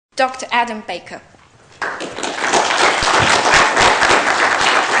Dr. Adam Baker.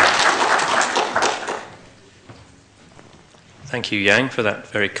 Thank you, Yang, for that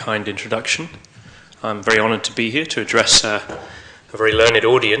very kind introduction. I'm very honoured to be here to address a very learned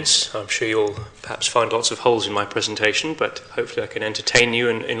audience. I'm sure you'll perhaps find lots of holes in my presentation, but hopefully I can entertain you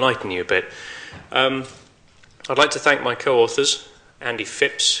and enlighten you a bit. I'd like to thank my co-authors, Andy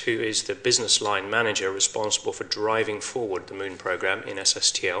Phipps, who is the business line manager responsible for driving forward the Moon programme in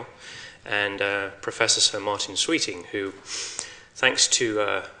SSTL, and Professor Sir Martin Sweeting, who, thanks to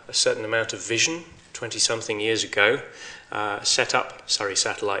a certain amount of vision 20-something years ago, set up Surrey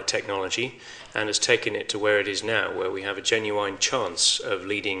satellite technology and has taken it to where it is now, where we have a genuine chance of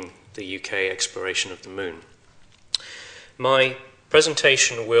leading the UK exploration of the Moon. My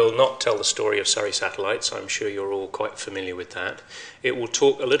presentation will not tell the story of Surrey satellites. I'm sure you're all quite familiar with that. It will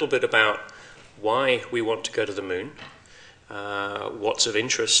talk a little bit about why we want to go to the Moon, what's of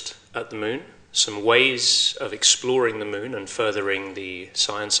interest at the Moon, some ways of exploring the Moon and furthering the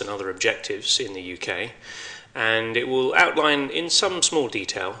science and other objectives in the UK, and it will outline in some small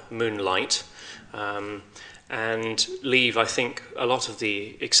detail Moonlight, and leave, I think, a lot of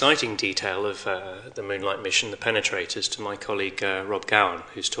the exciting detail of the Moonlight mission, the penetrators, to my colleague Rob Gowan,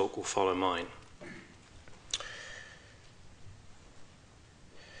 whose talk will follow mine.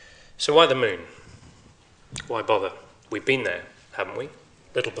 So why the Moon? Why bother? We've been there, haven't we? A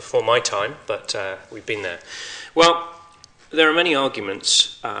little before my time, but we've been there. Well, there are many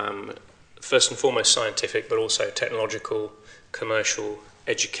arguments, first and foremost scientific, but also technological, commercial,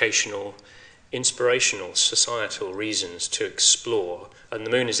 educational, inspirational, societal reasons to explore, and the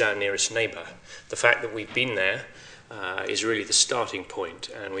Moon is our nearest neighbour. The fact that we've been there is really the starting point,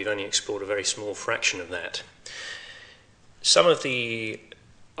 and we've only explored a very small fraction of that. Some of the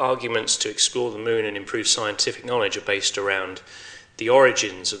arguments to explore the Moon and improve scientific knowledge are based around the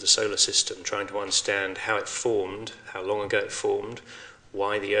origins of the solar system, trying to understand how it formed, how long ago it formed,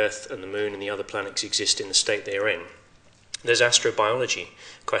 why the Earth and the Moon and the other planets exist in the state they are in. There's astrobiology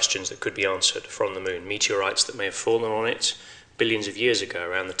questions that could be answered from the Moon, meteorites that may have fallen on it billions of years ago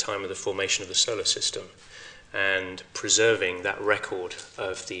around the time of the formation of the solar system, and preserving that record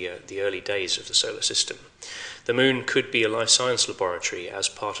of the early days of the solar system. The Moon could be a life science laboratory as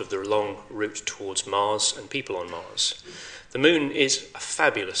part of the long route towards Mars and people on Mars. The Moon is a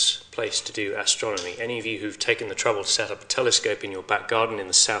fabulous place to do astronomy. Any of you who've taken the trouble to set up a telescope in your back garden in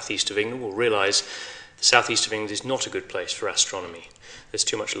the southeast of England will realise the southeast of England is not a good place for astronomy. There's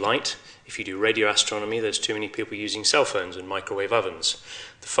too much light. If you do radio astronomy, there's too many people using cell phones and microwave ovens.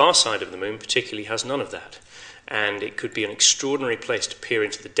 The far side of the Moon particularly has none of that, and it could be an extraordinary place to peer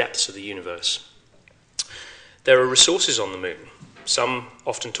into the depths of the universe. There are resources on the Moon. Some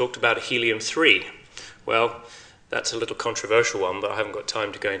often talked about a helium-3. Well, that's a little controversial one, but I haven't got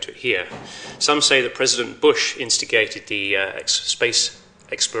time to go into it here. Some say that President Bush instigated the space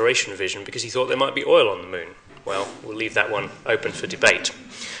exploration vision because he thought there might be oil on the Moon. Well, we'll leave that one open for debate.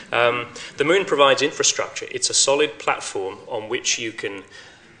 The Moon provides infrastructure. It's a solid platform on which you can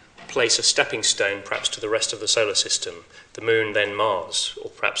place a stepping stone perhaps to the rest of the solar system. The Moon, then Mars, or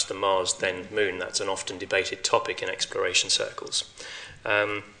perhaps the Mars, then Moon. That's an often debated topic in exploration circles.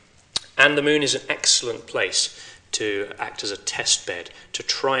 And the Moon is an excellent place to act as a test bed, to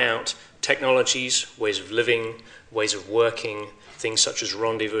try out technologies, ways of living, ways of working, things such as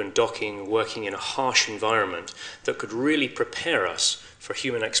rendezvous and docking, working in a harsh environment that could really prepare us for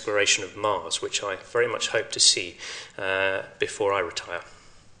human exploration of Mars, which I very much hope to see before I retire.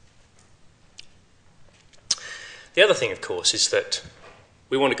 The other thing, of course, is that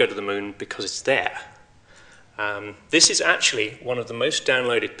we want to go to the Moon because it's there. This is actually one of the most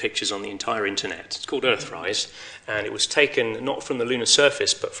downloaded pictures on the entire internet. It's called Earthrise, and it was taken not from the lunar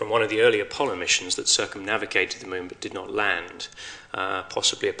surface, but from one of the early Apollo missions that circumnavigated the Moon but did not land,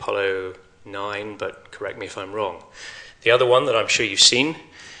 possibly Apollo 9, but correct me if I'm wrong. The other one that I'm sure you've seen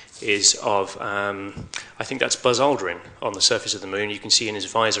is of, I think that's Buzz Aldrin on the surface of the Moon. You can see in his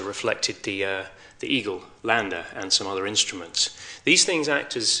visor reflected the Eagle lander and some other instruments. These things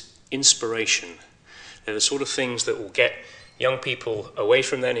act as inspiration. They're the sort of things that will get young people away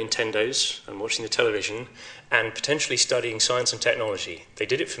from their Nintendos and watching the television and potentially studying science and technology. They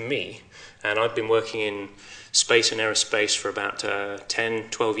did it for me, and I've been working in space and aerospace for about 10,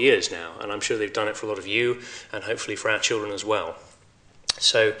 12 years now, and I'm sure they've done it for a lot of you and hopefully for our children as well.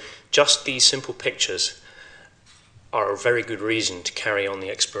 So just these simple pictures are a very good reason to carry on the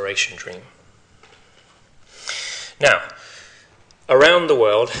exploration dream. Now, around the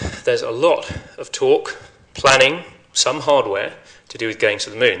world, there's a lot of talk, planning, some hardware to do with going to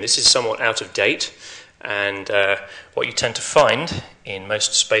the Moon. This is somewhat out of date, And what you tend to find in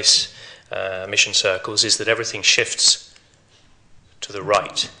most space mission circles is that everything shifts to the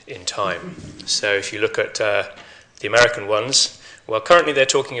right in time. So if you look at the American ones, well, currently they're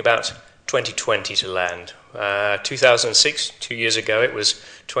talking about 2020 to land. 2006, 2 years ago, it was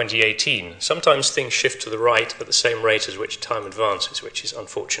 2018. Sometimes things shift to the right at the same rate as which time advances, which is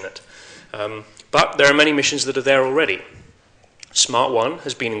unfortunate. But there are many missions that are there already. Smart 1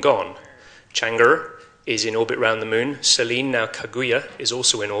 has been and gone. Chang'e is in orbit around the moon. Selene, now Kaguya, is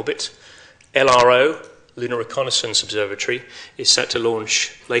also in orbit. LRO, Lunar Reconnaissance Observatory, is set to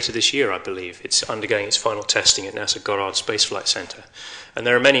launch later this year, I believe. It's undergoing its final testing at NASA Goddard Space Flight Center. And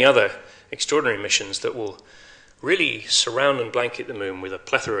there are many other extraordinary missions that will really surround and blanket the moon with a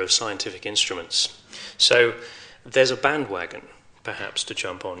plethora of scientific instruments. So there's a bandwagon, perhaps, to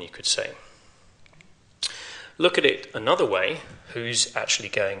jump on, you could say. Look at it another way. Who's actually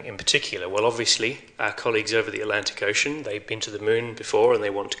going in particular? Well, obviously, our colleagues over the Atlantic Ocean, they've been to the moon before and they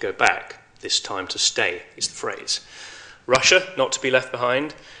want to go back. This time to stay is the phrase. Russia, not to be left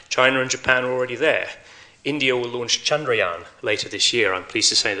behind. China and Japan are already there. India will launch Chandrayaan later this year. I'm pleased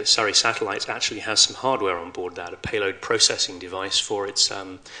to say that Surrey Satellites actually has some hardware on board that, a payload processing device for its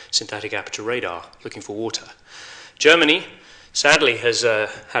synthetic aperture radar, looking for water. Germany, sadly, has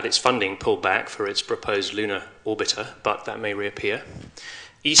had its funding pulled back for its proposed lunar orbiter, but that may reappear.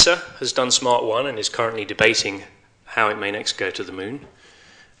 ESA has done Smart 1 and is currently debating how it may next go to the moon.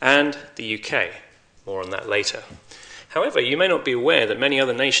 And the UK, more on that later. However, you may not be aware that many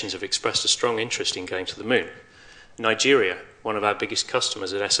other nations have expressed a strong interest in going to the moon. Nigeria, one of our biggest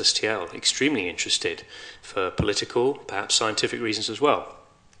customers at SSTL, extremely interested for political, perhaps scientific reasons as well.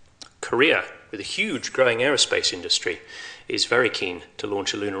 Korea, with a huge growing aerospace industry, is very keen to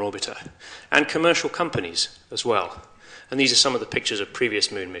launch a lunar orbiter. And commercial companies as well. And these are some of the pictures of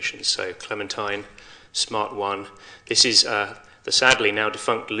previous moon missions. So Clementine, Smart 1. This is the sadly now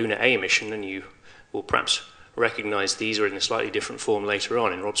defunct Lunar A mission, and you will perhaps recognize these are in a slightly different form later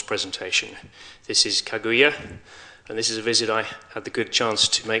on in Rob's presentation. This is Kaguya, and this is a visit I had the good chance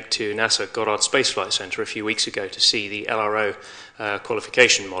to make to NASA Goddard Space Flight Center a few weeks ago to see the LRO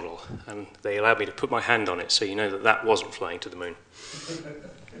qualification model, and they allowed me to put my hand on it, so you know that that wasn't flying to the moon.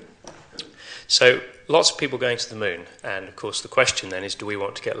 So lots of people going to the moon, and of course the question then is, do we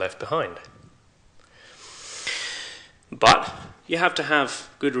want to get left behind? But you have to have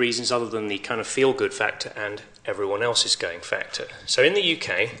good reasons other than the kind of feel-good factor and everyone else is going factor. So in the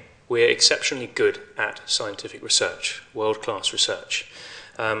UK, we're exceptionally good at scientific research, world-class research.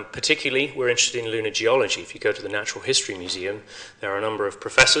 Particularly, we're interested in lunar geology. If you go to the Natural History Museum, there are a number of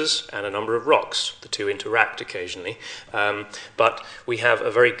professors and a number of rocks. The two interact occasionally. But we have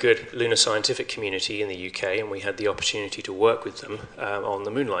a very good lunar scientific community in the UK, and we had the opportunity to work with them on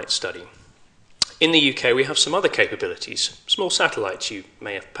the Moonlight study. In the UK, we have some other capabilities, small satellites you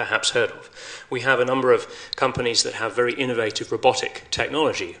may have perhaps heard of. We have a number of companies that have very innovative robotic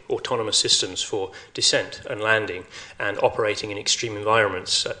technology, autonomous systems for descent and landing and operating in extreme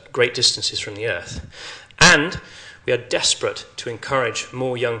environments at great distances from the Earth. And we are desperate to encourage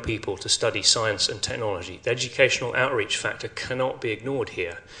more young people to study science and technology. The educational outreach factor cannot be ignored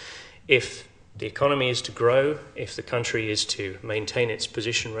here. If the economy is to grow, if the country is to maintain its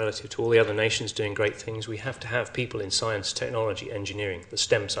position relative to all the other nations doing great things, we have to have people in science, technology, engineering, the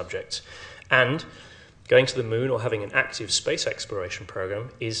STEM subjects. And going to the moon or having an active space exploration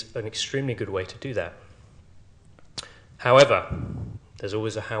program is an extremely good way to do that. However, there's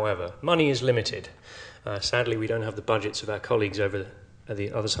always a however. Money is limited. Sadly, we don't have the budgets of our colleagues over at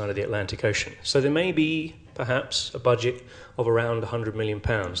the other side of the Atlantic Ocean. So there may be, perhaps, a budget of around £100 million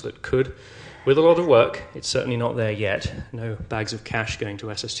that could, with a lot of work, it's certainly not there yet, no bags of cash going to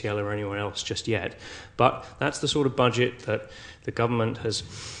SSTL or anyone else just yet, but that's the sort of budget that the government has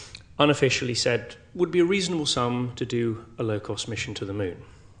unofficially said would be a reasonable sum to do a low-cost mission to the moon.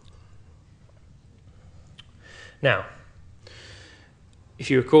 Now,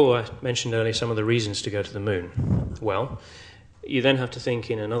 if you recall, I mentioned earlier some of the reasons to go to the moon. Well, you then have to think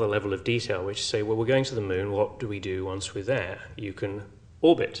in another level of detail, which is say, well, we're going to the moon, what do we do once we're there? You can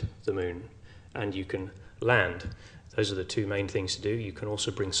orbit the moon, and you can land. Those are the two main things to do. You can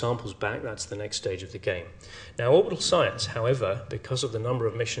also bring samples back. That's the next stage of the game. Now, orbital science, however, because of the number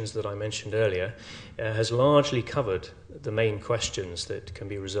of missions that I mentioned earlier, has largely covered the main questions that can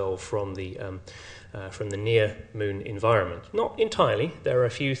be resolved from the near-moon environment. Not entirely. There are a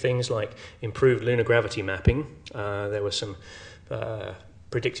few things like improved lunar gravity mapping. There were some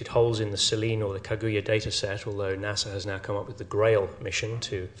predicted holes in the Selene or the Kaguya data set, although NASA has now come up with the Grail mission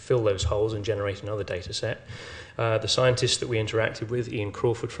to fill those holes and generate another data set. The scientist that we interacted with, Ian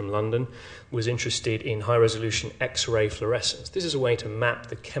Crawford from London, was interested in high-resolution X-ray fluorescence. This is a way to map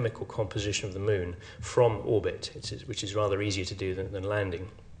the chemical composition of the moon from orbit, which is rather easier to do than landing.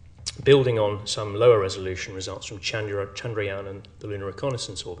 Building on some lower resolution results from Chandrayaan and the Lunar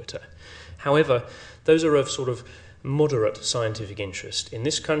Reconnaissance Orbiter. However, those are of sort of moderate scientific interest. In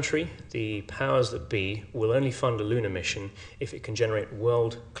this country, the powers that be will only fund a lunar mission if it can generate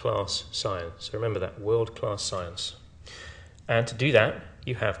world-class science. So remember that, world-class science. And to do that,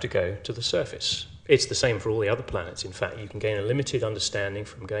 you have to go to the surface. It's the same for all the other planets, in fact. You can gain a limited understanding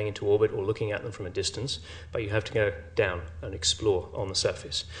from going into orbit or looking at them from a distance, but you have to go down and explore on the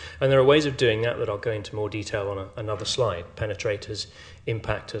surface. And there are ways of doing that I'll go into more detail on another slide: penetrators,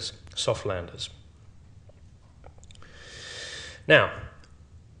 impactors, soft landers. Now,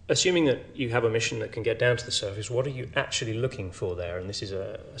 assuming that you have a mission that can get down to the surface, what are you actually looking for there? And this is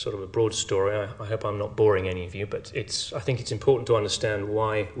a sort of a broad story. I hope I'm not boring any of you, but I think it's important to understand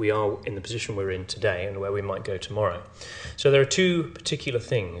why we are in the position we're in today and where we might go tomorrow. So there are two particular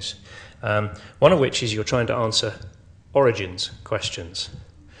things, one of which is you're trying to answer origins questions.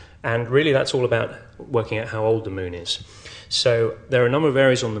 And really that's all about working out how old the moon is. So there are a number of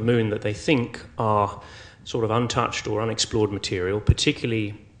areas on the moon that they think are sort of untouched or unexplored material,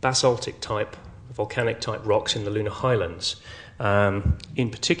 particularly basaltic type, volcanic type rocks in the lunar highlands. In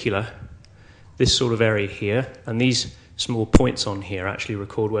particular, this sort of area here, and these small points on here actually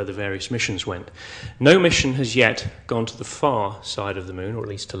record where the various missions went. No mission has yet gone to the far side of the moon, or at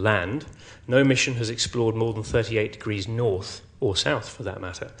least to land. No mission has explored more than 38 degrees north, or south for that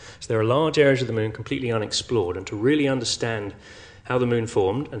matter. So there are large areas of the moon completely unexplored, and to really understand how the moon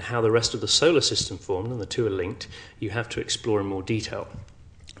formed and how the rest of the solar system formed, and the two are linked, you have to explore in more detail.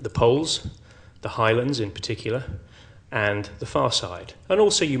 The poles, the highlands in particular, and the far side. And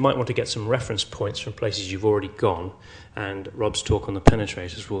also you might want to get some reference points from places you've already gone, and Rob's talk on the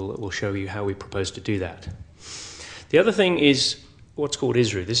penetrators will show you how we propose to do that. The other thing is what's called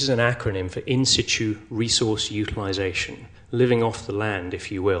ISRU. This is an acronym for In Situ Resource Utilization, living off the land,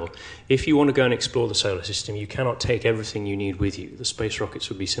 if you will. If you want to go and explore the solar system, you cannot take everything you need with you. The space rockets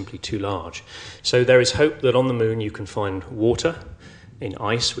would be simply too large. So there is hope that on the moon you can find water in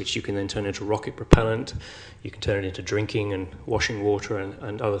ice, which you can then turn into rocket propellant. You can turn it into drinking and washing water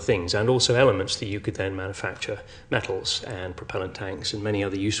and other things, and also elements that you could then manufacture metals and propellant tanks and many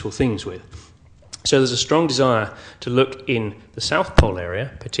other useful things with. So there's a strong desire to look in the South Pole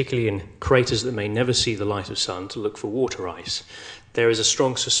area, particularly in craters that may never see the light of sun, to look for water ice. There is a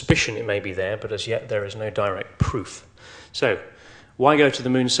strong suspicion it may be there, but as yet there is no direct proof. So, why go to the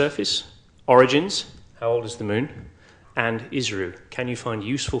moon's surface? Origins, how old is the moon? And ISRU, can you find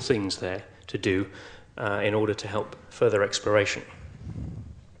useful things there to do in order to help further exploration?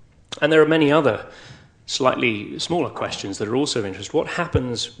 And there are many other slightly smaller questions that are also of interest. What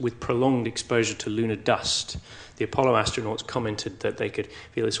happens with prolonged exposure to lunar dust? The Apollo astronauts commented that they could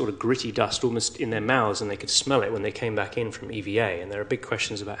feel this sort of gritty dust almost in their mouths, and they could smell it when they came back in from EVA. And there are big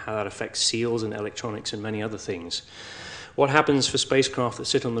questions about how that affects seals and electronics and many other things. What happens for spacecraft that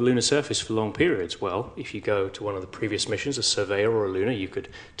sit on the lunar surface for long periods? Well, if you go to one of the previous missions, a Surveyor or a Lunar, you could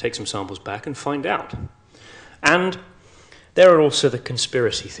take some samples back and find out. And there are also the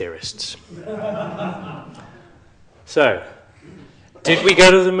conspiracy theorists. So, did we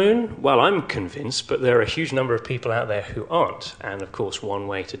go to the moon? Well, I'm convinced, but there are a huge number of people out there who aren't. And of course, one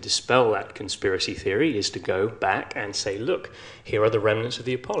way to dispel that conspiracy theory is to go back and say, look, here are the remnants of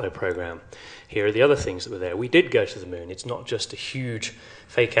the Apollo program. Here are the other things that were there. We did go to the moon. It's not just a huge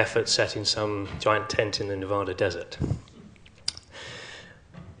fake effort set in some giant tent in the Nevada desert.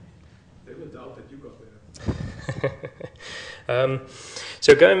 They will doubt that you got there.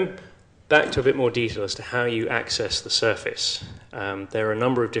 So going back to a bit more detail as to how you access the surface, there are a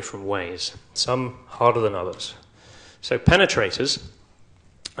number of different ways, some harder than others. So penetrators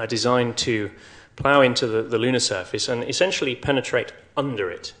are designed to plow into the lunar surface and essentially penetrate under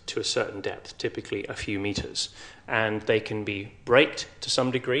it to a certain depth, typically a few meters. And they can be braked to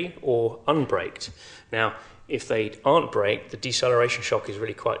some degree or unbraked. Now, if they aren't braked, the deceleration shock is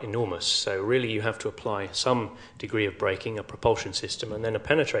really quite enormous. So really you have to apply some degree of braking, a propulsion system, and then a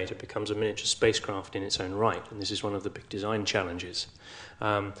penetrator becomes a miniature spacecraft in its own right. And this is one of the big design challenges.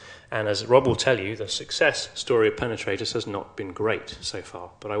 And as Rob will tell you, the success story of penetrators has not been great so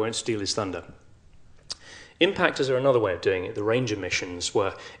far, but I won't steal his thunder. Impactors are another way of doing it. The Ranger missions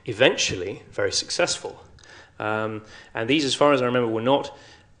were eventually very successful. And these, as far as I remember, were not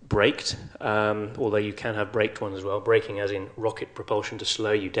braked, although you can have braked ones as well. Braking as in rocket propulsion to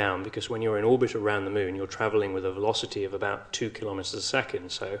slow you down, because when you're in orbit around the moon, you're traveling with a velocity of about 2 kilometers a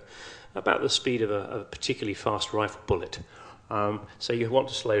second, so about the speed of a particularly fast rifle bullet. So you want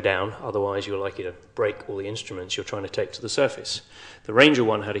to slow down, otherwise you're likely to break all the instruments you're trying to take to the surface. The Ranger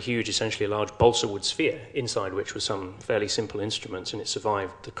one had a huge, essentially a large balsa wood sphere, inside which were some fairly simple instruments, and it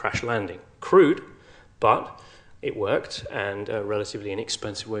survived the crash landing. Crude, but it worked, and a relatively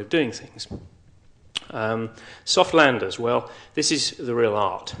inexpensive way of doing things. Soft landers, well, this is the real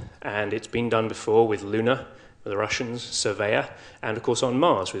art, and it's been done before with Luna, with the Russians, Surveyor, and of course on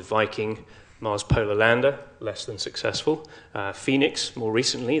Mars with Viking, Mars Polar Lander, less than successful. Phoenix, more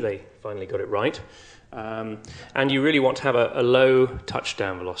recently, they finally got it right. And you really want to have a low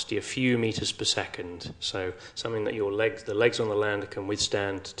touchdown velocity, a few meters per second. So something that the legs on the lander can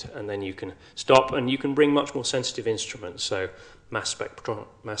withstand, and then you can stop, and you can bring much more sensitive instruments. So mass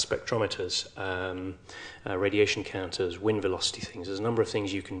spectrometers, radiation counters, wind velocity things. There's a number of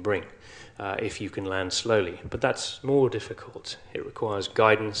things you can bring if you can land slowly. But that's more difficult. It requires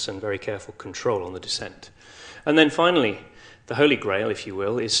guidance and very careful control on the descent. And then finally, the holy grail, if you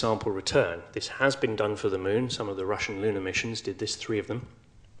will, is sample return. This has been done for the moon. Some of the Russian lunar missions did this, 3 of them.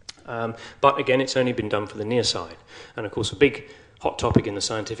 But again, it's only been done for the near side. And of course, a big hot topic in the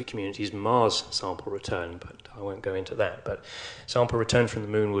scientific community is Mars sample return, but I won't go into that. But sample return from the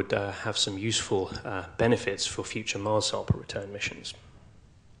moon would have some useful benefits for future Mars sample return missions.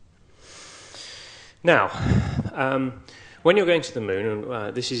 Now, when you're going to the moon,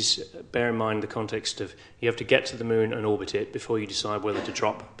 and this is, bear in mind the context of you have to get to the moon and orbit it before you decide whether to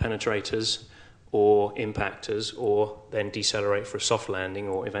drop penetrators or impactors, or then decelerate for a soft landing,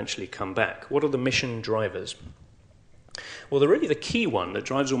 or eventually come back. What are the mission drivers? Well, the key one that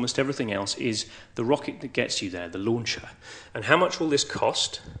drives almost everything else is the rocket that gets you there, the launcher. And how much will this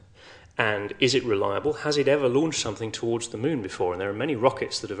cost? And is it reliable? Has it ever launched something towards the moon before? And there are many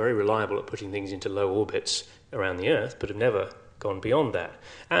rockets that are very reliable at putting things into low orbits around the Earth, but have never gone beyond that.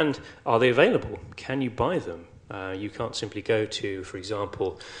 And are they available? Can you buy them? You can't simply go to, for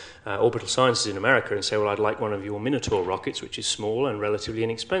example, Orbital Sciences in America and say, well, I'd like one of your Minotaur rockets, which is small and relatively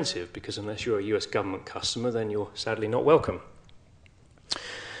inexpensive, because unless you're a US government customer, then you're sadly not welcome.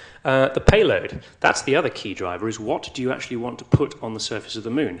 The payload, that's the other key driver, is what do you actually want to put on the surface of the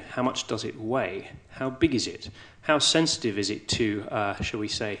moon? How much does it weigh? How big is it? How sensitive is it to, shall we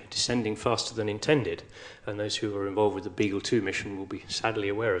say, descending faster than intended? And those who are involved with the Beagle 2 mission will be sadly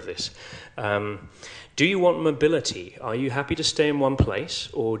aware of this. Do you want mobility? Are you happy to stay in one place,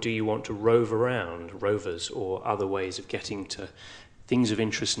 or do you want to rove around, rovers, or other ways of getting to things of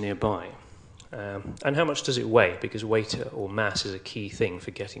interest nearby? And how much does it weigh? Because weight or mass is a key thing for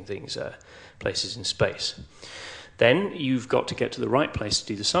getting things places in space. Then you've got to get to the right place to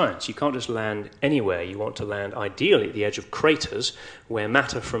do the science. You can't just land anywhere. You want to land ideally at the edge of craters where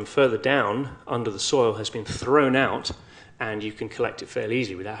matter from further down under the soil has been thrown out, and you can collect it fairly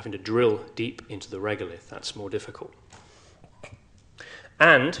easily without having to drill deep into the regolith. That's more difficult.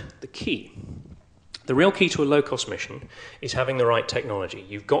 And the real key to a low-cost mission is having the right technology.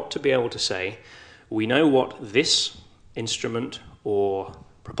 You've got to be able to say, we know what this instrument or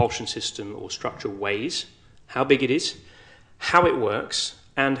propulsion system or structure weighs, how big it is, how it works,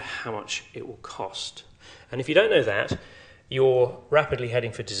 and how much it will cost. And if you don't know that, you're rapidly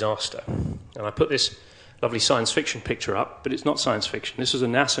heading for disaster. And I put this lovely science fiction picture up, but it's not science fiction. This was a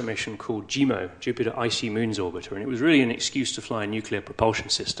NASA mission called JIMO, Jupiter Icy Moons Orbiter, and it was really an excuse to fly a nuclear propulsion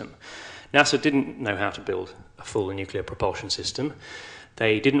system. NASA didn't know how to build a full nuclear propulsion system.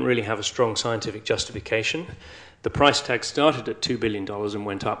 They didn't really have a strong scientific justification. The price tag started at $2 billion and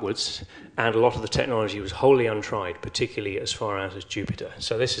went upwards, and a lot of the technology was wholly untried, particularly as far out as Jupiter.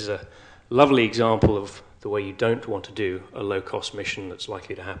 So this is a lovely example of the way you don't want to do a low-cost mission that's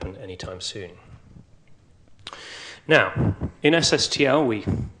likely to happen anytime soon. Now, in SSTL, we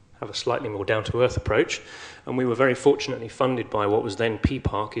have a slightly more down-to-earth approach, and we were very fortunately funded by what was then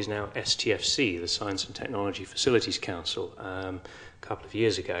PPARC, is now STFC, the Science and Technology Facilities Council, a couple of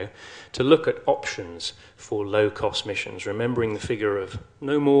years ago, to look at options for low-cost missions, remembering the figure of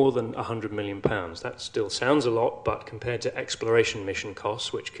no more than £100 million. That still sounds a lot, but compared to exploration mission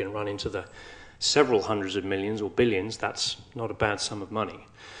costs, which can run into the several hundreds of millions or billions, that's not a bad sum of money.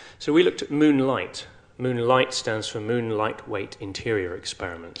 So we looked at Moonlight. Moonlight stands for Moon Lightweight Interior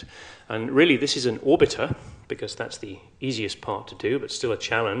Experiment. And really this is an orbiter, because that's the easiest part to do, but still a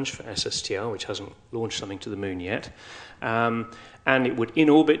challenge for SSTL, which hasn't launched something to the moon yet. And it would in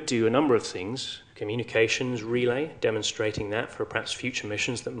orbit do a number of things: communications relay, demonstrating that for perhaps future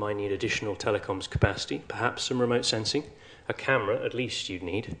missions that might need additional telecoms capacity, perhaps some remote sensing, a camera, at least you'd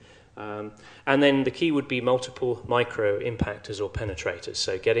need. And then the key would be multiple micro impactors or penetrators,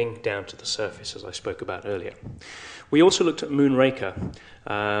 so getting down to the surface, as I spoke about earlier. We also looked at Moonraker.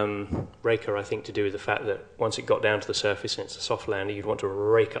 Raker, I think, to do with the fact that once it got down to the surface and it's a soft lander, you'd want to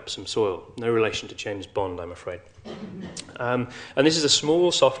rake up some soil. No relation to James Bond, I'm afraid. And this is a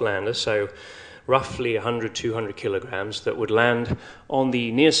small soft lander, so roughly 100, 200 kilograms, that would land on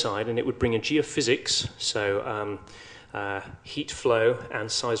the near side, and it would bring a geophysics, so heat flow and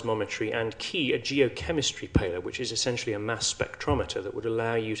seismometry, and key, a geochemistry payload, which is essentially a mass spectrometer that would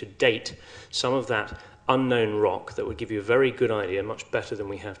allow you to date some of that unknown rock that would give you a very good idea, much better than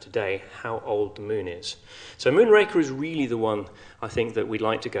we have today, how old the moon is. So Moonraker is really the one I think that we'd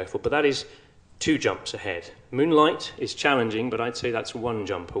like to go for, but that is 2 jumps ahead. Moonlight is challenging, but I'd say that's 1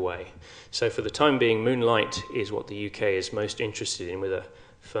 jump away. So for the time being, Moonlight is what the UK is most interested in, with a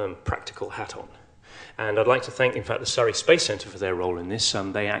firm practical hat on. And I'd like to thank, in fact, the Surrey Space Centre for their role in this.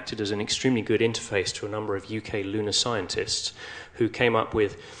 They acted as an extremely good interface to a number of UK lunar scientists who came up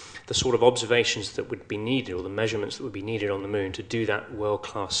with the sort of observations that would be needed, or the measurements that would be needed on the moon to do that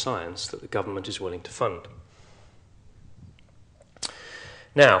world-class science that the government is willing to fund.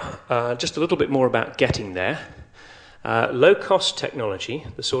 Now, just a little bit more about getting there. Low-cost technology,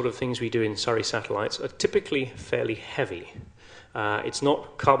 the sort of things we do in Surrey satellites, are typically fairly heavy. It's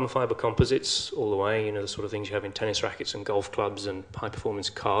not carbon fibre composites all the way, you know, the sort of things you have in tennis rackets and golf clubs and high-performance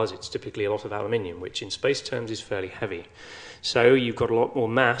cars. It's typically a lot of aluminium, which in space terms is fairly heavy. So you've got a lot more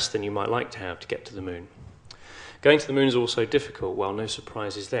mass than you might like to have to get to the moon. Going to the moon is also difficult. Well, no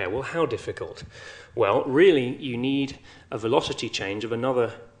surprises there. Well, how difficult? Well, really, you need a velocity change of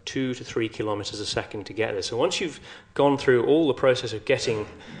another 2 to 3 kilometers a second to get there. So once you've gone through all the process of getting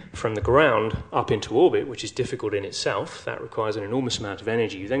from the ground up into orbit, which is difficult in itself, that requires an enormous amount of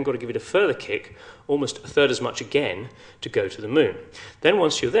energy, you've then got to give it a further kick, almost a third as much again, to go to the moon. Then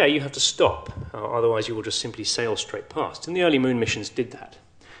once you're there, you have to stop, otherwise you will just simply sail straight past. And the early moon missions did that.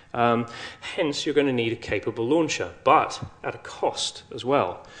 Hence, you're going to need a capable launcher, but at a cost as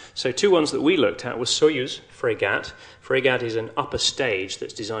well. So 2 ones that we looked at were Soyuz Fregat. Fregat is an upper stage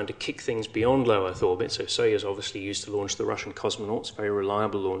that's designed to kick things beyond low Earth orbit. So Soyuz obviously used to launch the Russian cosmonauts, very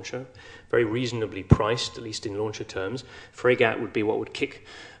reliable launcher, very reasonably priced, at least in launcher terms. Fregat would be what would kick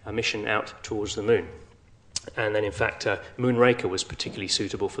a mission out towards the moon. And then, in fact, Moonraker was particularly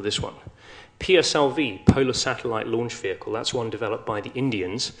suitable for this one. PSLV, Polar Satellite Launch Vehicle, that's one developed by the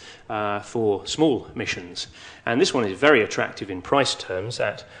Indians for small missions. And this one is very attractive in price terms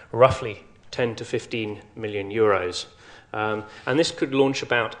at roughly 10 to 15 million euros. And this could launch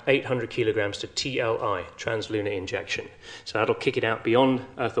about 800 kilograms to TLI, translunar injection. So that'll kick it out beyond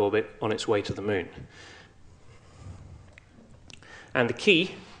Earth orbit on its way to the moon. And the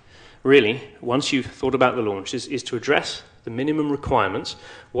key, really, once you've thought about the launch, is to address the minimum requirements.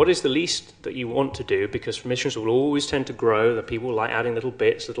 What is the least that you want to do? Because missions will always tend to grow. The people like adding little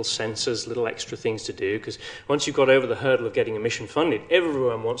bits, little sensors, little extra things to do. Because once you've got over the hurdle of getting a mission funded,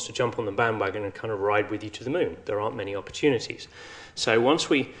 everyone wants to jump on the bandwagon and kind of ride with you to the moon. There aren't many opportunities. So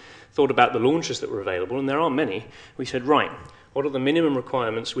once we thought about the launches that were available, and there aren't many, we said, right, what are the minimum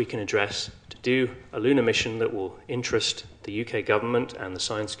requirements we can address to do a lunar mission that will interest the UK government and the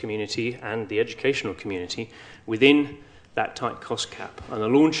science community and the educational community within that tight cost cap? And the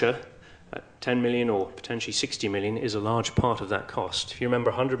launcher at 10 million or potentially 60 million is a large part of that cost. If you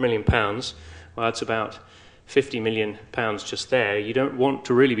remember, 100 million pounds, well, that's about 50 million pounds just there. You don't want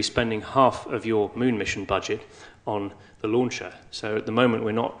to really be spending half of your moon mission budget on the launcher. So at the moment,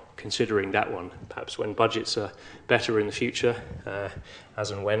 we're not considering that one. Perhaps when budgets are better in the future,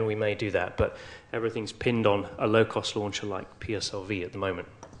 as and when, we may do that. But everything's pinned on a low-cost launcher like PSLV at the moment.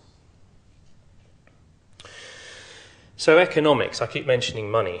 So economics, I keep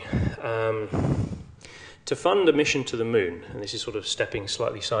mentioning money. To fund a mission to the moon, and this is sort of stepping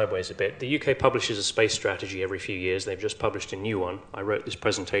slightly sideways a bit, the UK publishes a space strategy every few years. They've just published a new one. I wrote this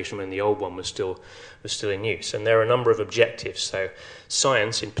presentation when the old one was still in use. And there are a number of objectives. So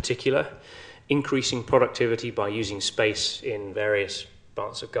science in particular, increasing productivity by using space in various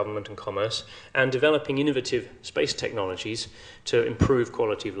parts of government and commerce, and developing innovative space technologies to improve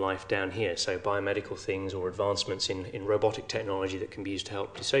quality of life down here. So biomedical things or advancements in robotic technology that can be used to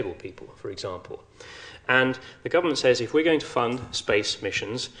help disabled people, for example. And the government says if we're going to fund space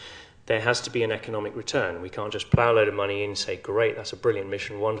missions, there has to be an economic return. We can't just plow a load of money in and say, great, that's a brilliant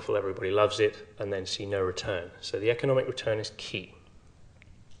mission, wonderful, everybody loves it, and then see no return. So the economic return is key.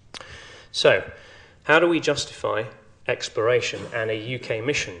 So how do we justify exploration and a UK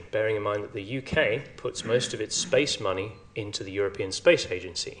mission, bearing in mind that the UK puts most of its space money into the European Space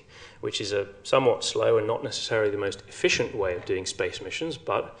Agency, which is a somewhat slow and not necessarily the most efficient way of doing space missions,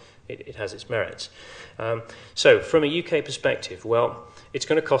 but it has its merits. So from a UK perspective, well, it's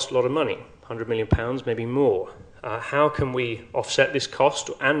going to cost a lot of money, £100 million, maybe more. How can we offset this cost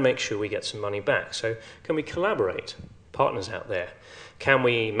and make sure we get some money back? So can we collaborate? Partners out there. Can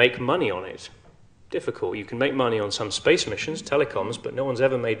we make money on it? Difficult. You can make money on some space missions, telecoms, but no one's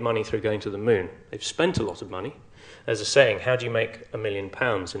ever made money through going to the moon. They've spent a lot of money. There's a saying, how do you make £1 million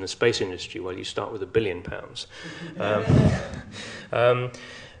in the space industry? Well, you start with £1 billion.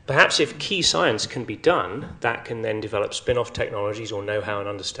 Perhaps if key science can be done, that can then develop spin-off technologies or know-how and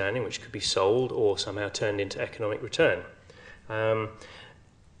understanding which could be sold or somehow turned into economic return.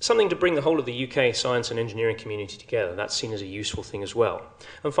 Something to bring the whole of the UK science and engineering community together. That's seen as a useful thing as well.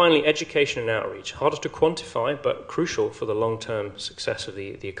 And finally, education and outreach. Harder to quantify, but crucial for the long-term success of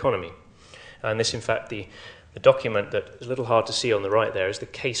the economy. And this, in fact, the document that is a little hard to see on the right there is the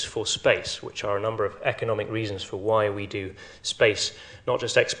case for space, which are a number of economic reasons for why we do space, not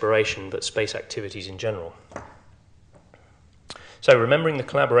just exploration, but space activities in general. So remembering the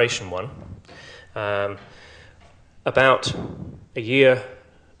collaboration one, about a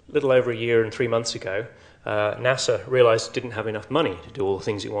little over a year and 3 months ago, NASA realized it didn't have enough money to do all the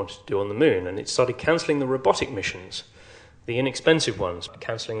things it wanted to do on the moon, and it started cancelling the robotic missions. The inexpensive ones,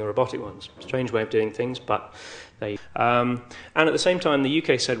 cancelling the robotic ones. Strange way of doing things, but they... and at the same time, the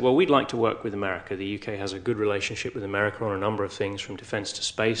UK said, well, we'd like to work with America. The UK has a good relationship with America on a number of things, from defence to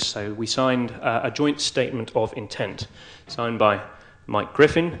space. So we signed a joint statement of intent, signed by Mike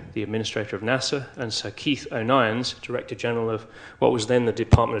Griffin, the administrator of NASA, and Sir Keith O'Nions, Director General of what was then the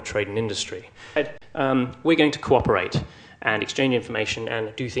Department of Trade and Industry. We're going to cooperate and exchange information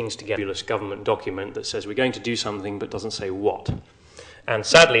and do things together. A government document that says we're going to do something but doesn't say what. And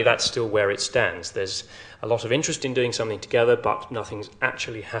sadly, that's still where it stands. There's a lot of interest in doing something together, but nothing's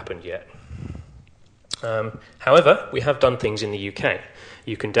actually happened yet. However, we have done things in the UK.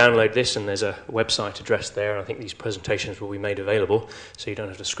 You can download this, and there's a website address there, and I think these presentations will be made available, so you don't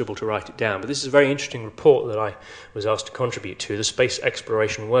have to scribble to write it down. But this is a very interesting report that I was asked to contribute to, the Space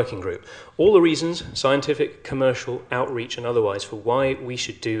Exploration Working Group. All the reasons, scientific, commercial, outreach, and otherwise, for why we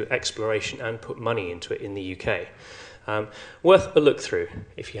should do exploration and put money into it in the UK. Worth a look through,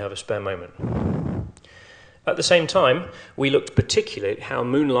 if you have a spare moment. At the same time, we looked particularly at how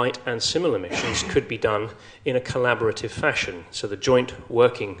Moonlight and similar missions could be done in a collaborative fashion. So the joint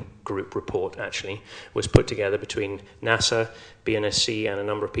working group report, actually, was put together between NASA, BNSC, and a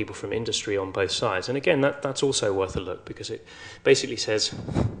number of people from industry on both sides. And again, that's also worth a look, because it basically says,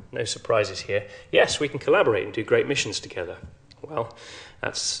 no surprises here, yes, we can collaborate and do great missions together. Well,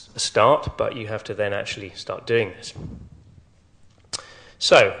 that's a start, but you have to then actually start doing this.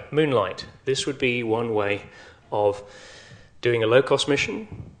 So, Moonlight. This would be one way of doing a low-cost mission,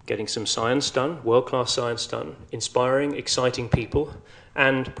 getting some science done, world-class science done, inspiring, exciting people,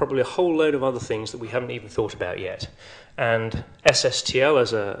 and probably a whole load of other things that we haven't even thought about yet. And SSTL,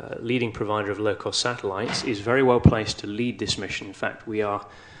 as a leading provider of low-cost satellites, is very well placed to lead this mission. In fact, we are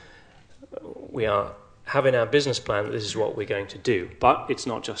have in our business plan that this is what we're going to do. But it's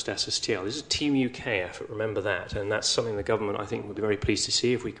not just SSTL. This is a Team UK effort, remember that. And that's something the government, I think, will be very pleased to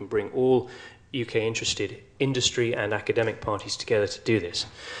see, if we can bring all UK-interested industry and academic parties together to do this.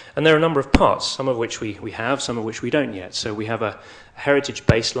 And there are a number of parts, some of which we have, some of which we don't yet. So we have a heritage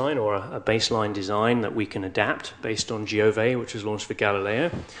baseline, or a baseline design that we can adapt based on GeoVe, which was launched for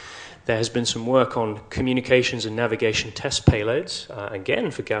Galileo. There has been some work on communications and navigation test payloads,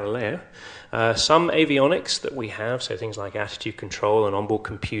 again for Galileo. Some avionics that we have, so things like attitude control and onboard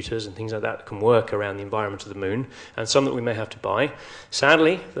computers and things like that can work around the environment of the moon, and some that we may have to buy.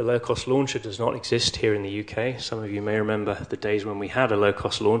 Sadly, the low-cost launcher does not exist here in the UK. Some of you may remember the days when we had a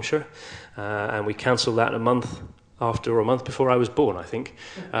low-cost launcher, and we cancelled that a month after, or a month before I was born, I think.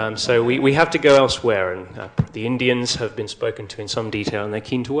 So we have to go elsewhere, and the Indians have been spoken to in some detail, and they're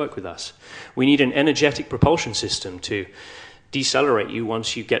keen to work with us. We need an energetic propulsion system to decelerate you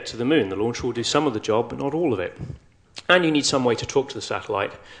once you get to the moon. The launcher will do some of the job, but not all of it. And you need some way to talk to the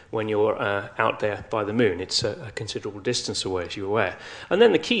satellite when you're out there by the moon. It's a considerable distance away, as you're aware. And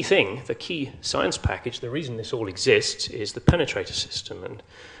then the key thing, the key science package, the reason this all exists, is the penetrator system. And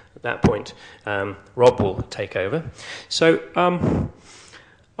at that point, Rob will take over. So I'm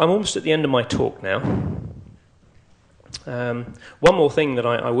almost at the end of my talk now. One more thing that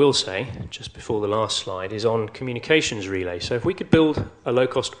I will say, just before the last slide, is on communications relay. So if we could build a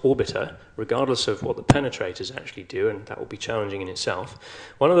low-cost orbiter, regardless of what the penetrators actually do, and that will be challenging in itself,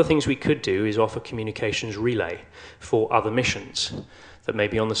 one of the things we could do is offer communications relay for other missions that may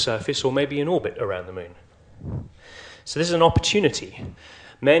be on the surface or maybe in orbit around the moon. So this is an opportunity.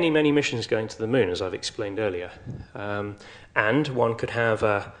 Many, many missions going to the moon, as I've explained earlier. And one could have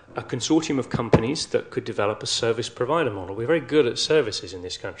a consortium of companies that could develop a service provider model. We're very good at services in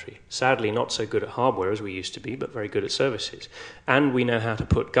this country. Sadly, not so good at hardware as we used to be, but very good at services. And we know how to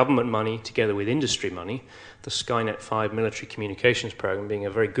put government money together with industry money, the Skynet 5 military communications program being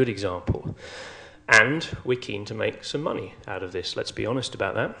a very good example. And we're keen to make some money out of this, let's be honest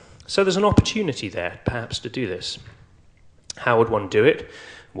about that. So there's an opportunity there, perhaps, to do this. How would one do it?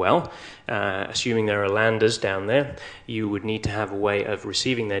 Well, assuming there are landers down there, you would need to have a way of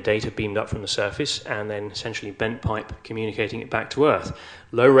receiving their data beamed up from the surface and then essentially bent pipe communicating it back to Earth.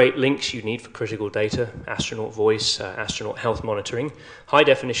 Low-rate links you need for critical data, astronaut voice, astronaut health monitoring.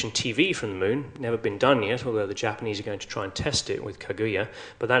 High-definition TV from the moon, never been done yet, although the Japanese are going to try and test it with Kaguya,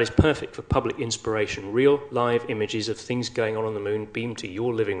 but that is perfect for public inspiration. Real, live images of things going on the moon beamed to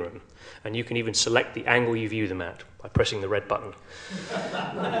your living room. And you can even select the angle you view them at by pressing the red button.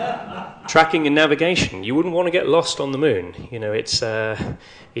 Tracking and navigation. You wouldn't want to get lost on the moon. You know, it's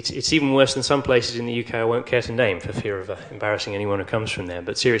even worse than some places in the UK I won't care to name for fear of embarrassing anyone who comes from there.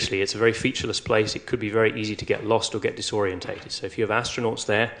 But seriously, it's a very featureless place. It could be very easy to get lost or get disorientated. So if you have astronauts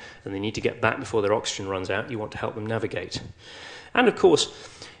there and they need to get back before their oxygen runs out, you want to help them navigate. And of course,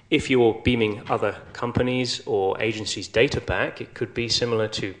 if you're beaming other companies or agencies' data back, it could be similar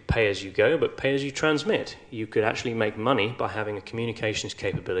to pay-as-you-go, but pay-as-you-transmit. You could actually make money by having a communications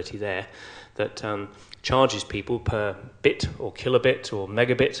capability there that charges people per bit or kilobit or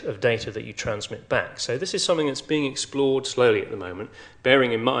megabit of data that you transmit back. So this is something that's being explored slowly at the moment,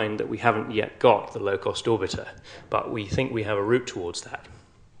 bearing in mind that we haven't yet got the low-cost orbiter, but we think we have a route towards that.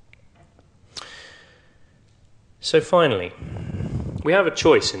 So finally, we have a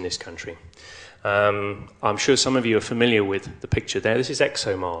choice in this country. I'm sure some of you are familiar with the picture there. This is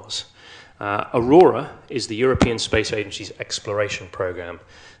ExoMars. Aurora is the European Space Agency's exploration program.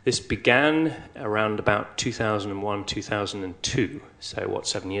 This began around about 2001, 2002, so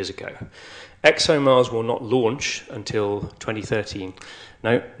 7 years ago. ExoMars will not launch until 2013.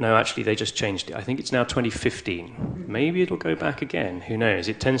 No, actually they just changed it. I think it's now 2015. Maybe it'll go back again, who knows?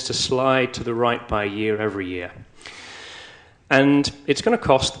 It tends to slide to the right by a year every year. And it's going to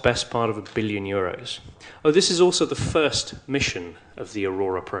cost the best part of €1 billion. Oh, this is also the first mission of the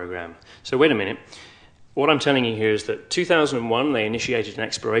Aurora program. So wait a minute. What I'm telling you here is that 2001, they initiated an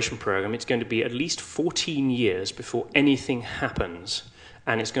exploration program. It's going to be at least 14 years before anything happens,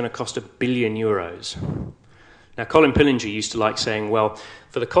 and it's going to cost €1 billion. Now, Colin Pillinger used to like saying, well,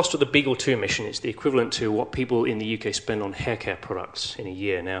 for the cost of the Beagle 2 mission, it's the equivalent to what people in the UK spend on hair care products in a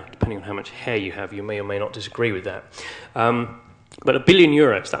year. Now, depending on how much hair you have, you may or may not disagree with that. But €1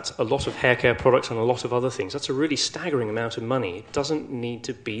 billion, that's a lot of hair care products and a lot of other things. That's a really staggering amount of money. It doesn't need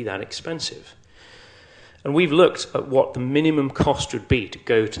to be that expensive. And we've looked at what the minimum cost would be to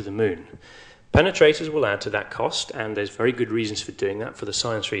go to the moon. Penetrators will add to that cost, and there's very good reasons for doing that for the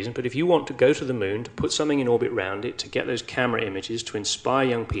science reason. But if you want to go to the moon, to put something in orbit around it, to get those camera images, to inspire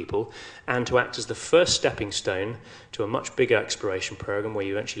young people, and to act as the first stepping stone to a much bigger exploration program where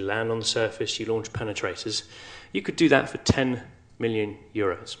you actually land on the surface, you launch penetrators, you could do that for €10 million.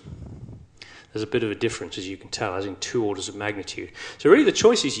 There's a bit of a difference, as you can tell, as in 2 orders of magnitude. So really the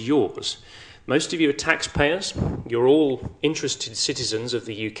choice is yours. Most of you are taxpayers. You're all interested citizens of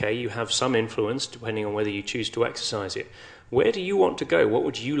the UK. You have some influence, depending on whether you choose to exercise it. Where do you want to go? What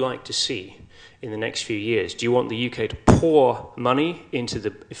would you like to see in the next few years? Do you want the UK to pour money into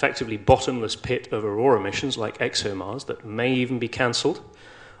the effectively bottomless pit of Aurora missions like ExoMars that may even be cancelled?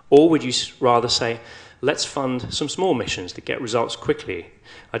 Or would you rather say, let's fund some small missions that get results quickly?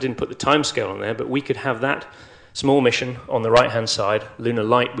 I didn't put the timescale on there, but we could have that small mission on the right-hand side, Lunar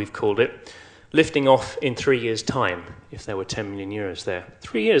Light we've called it, lifting off in 3 years' time, if there were €10 million there.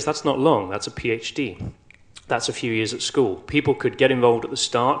 3 years, that's not long. That's a PhD. That's a few years at school. People could get involved at the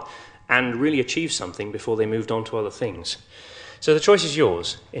start and really achieve something before they moved on to other things. So the choice is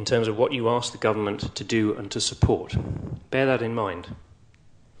yours in terms of what you ask the government to do and to support. Bear that in mind.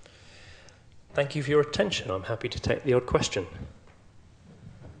 Thank you for your attention. I'm happy to take the odd question.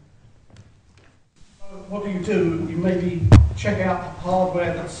 What do? You maybe check out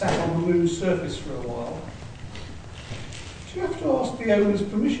hardware that's sat on the moon's surface for a while. Do you have to ask the owner's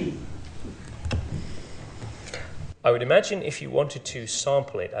permission? I would imagine if you wanted to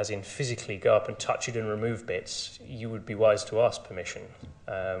sample it, as in physically go up and touch it and remove bits, you would be wise to ask permission.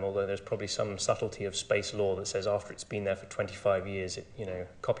 Although there's probably some subtlety of space law that says after it's been there for 25 years,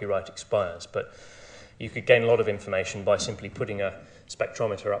 copyright expires. But you could gain a lot of information by simply putting a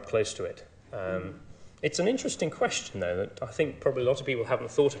spectrometer up close to it. It's an interesting question, though, that I think probably a lot of people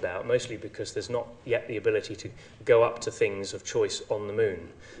haven't thought about, mostly because there's not yet the ability to go up to things of choice on the moon.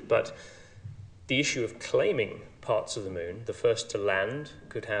 But the issue of claiming parts of the moon, the first to land,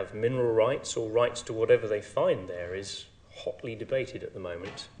 could have mineral rights or rights to whatever they find there, is hotly debated at the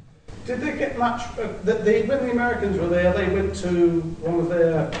moment. Did they get much? When the Americans were there, they went to one of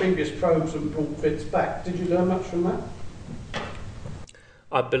their previous probes and brought bits back. Did you learn much from that?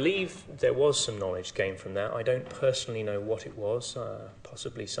 I believe there was some knowledge gained from that. I don't personally know what it was.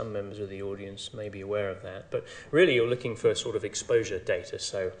 Possibly some members of the audience may be aware of that. But really you're looking for sort of exposure data.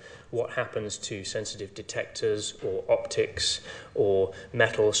 So what happens to sensitive detectors or optics or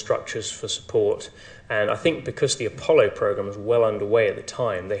metal structures for support. And I think because the Apollo program was well underway at the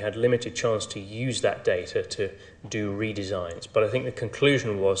time, they had limited chance to use that data to do redesigns. But I think the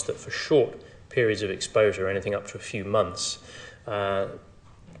conclusion was that for short periods of exposure, anything up to a few months,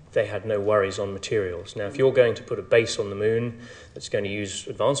 they had no worries on materials. Now, if you're going to put a base on the moon that's going to use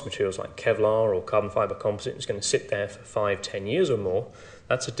advanced materials like Kevlar or carbon fibre composite, it's going to sit there for 5-10 years or more,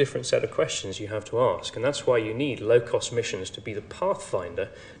 that's a different set of questions you have to ask. And that's why you need low-cost missions to be the pathfinder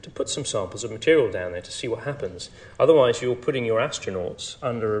to put some samples of material down there to see what happens. Otherwise, you're putting your astronauts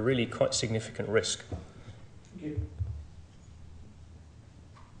under a really quite significant risk. Thank you.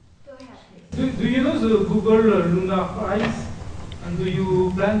 Go ahead, please. Do you know the Google Lunar Prize? And do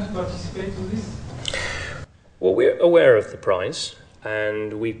you plan to participate to this? Well, we're aware of the prize,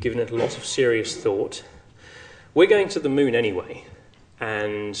 and we've given it a lot of serious thought. We're going to the moon anyway,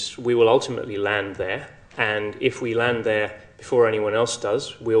 and we will ultimately land there. And if we land there before anyone else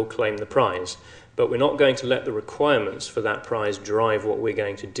does, we'll claim the prize. But we're not going to let the requirements for that prize drive what we're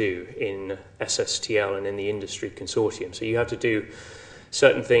going to do in SSTL and in the industry consortium. So you have to do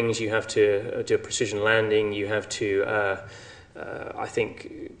certain things. You have to do a precision landing. You have to I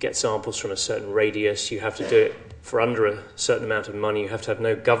think, get samples from a certain radius. You have to do it for under a certain amount of money. You have to have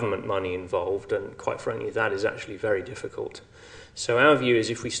no government money involved, and quite frankly, that is actually very difficult. So our view is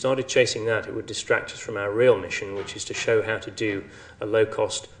if we started chasing that, it would distract us from our real mission, which is to show how to do a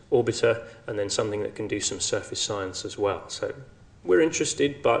low-cost orbiter and then something that can do some surface science as well. So we're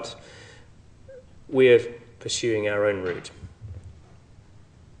interested, but we're pursuing our own route.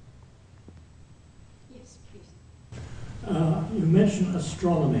 You mentioned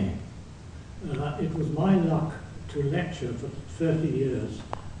astronomy. It was my luck to lecture for 30 years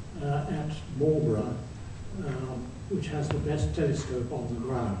at Marlborough, which has the best telescope on the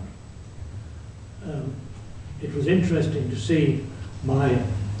ground. It was interesting to see my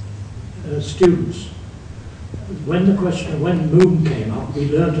students. When the question of when the moon came up, we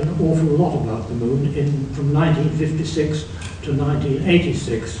learned an awful lot about the moon from 1956 to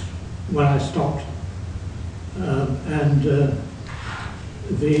 1986, when I stopped.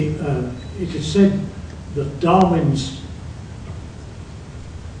 It is said that Darwin's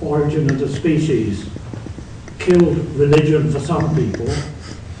Origin of the Species killed religion for some people,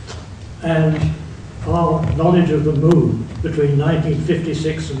 and our knowledge of the moon between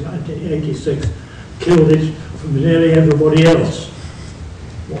 1956 and 1986 killed it from nearly everybody else.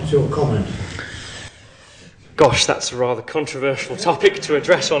 What's your comment? Gosh, that's a rather controversial topic to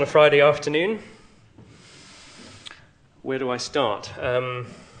address on a Friday afternoon. Where do I start? Do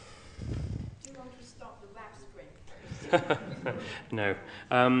you want to stop the web screen? No.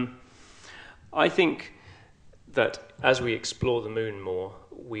 I think that as we explore the moon more,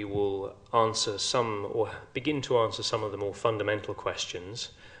 we will answer some, or begin to answer some of the more fundamental questions.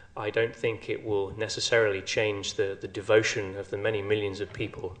 I don't think it will necessarily change the devotion of the many millions of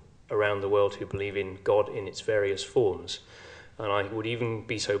people around the world who believe in God in its various forms. And I would even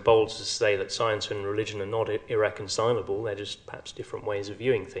be so bold as to say that science and religion are not irreconcilable, they're just perhaps different ways of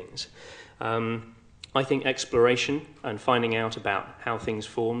viewing things. I think exploration and finding out about how things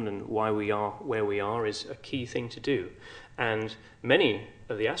formed and why we are where we are is a key thing to do. And many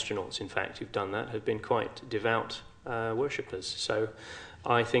of the astronauts, in fact, who've done that have been quite devout worshippers. So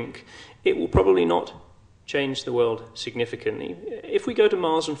I think it will probably not change the world significantly. If we go to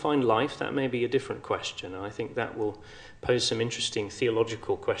Mars and find life, that may be a different question. I think that will pose some interesting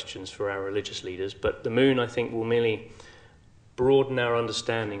theological questions for our religious leaders. But the moon, I think, will merely broaden our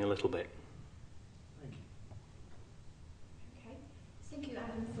understanding a little bit. Thank you. Okay. Thank you,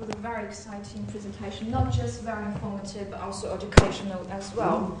 Adam, for the very exciting presentation. Not just very informative, but also educational as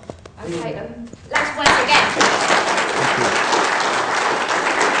well. Okay, let's once again.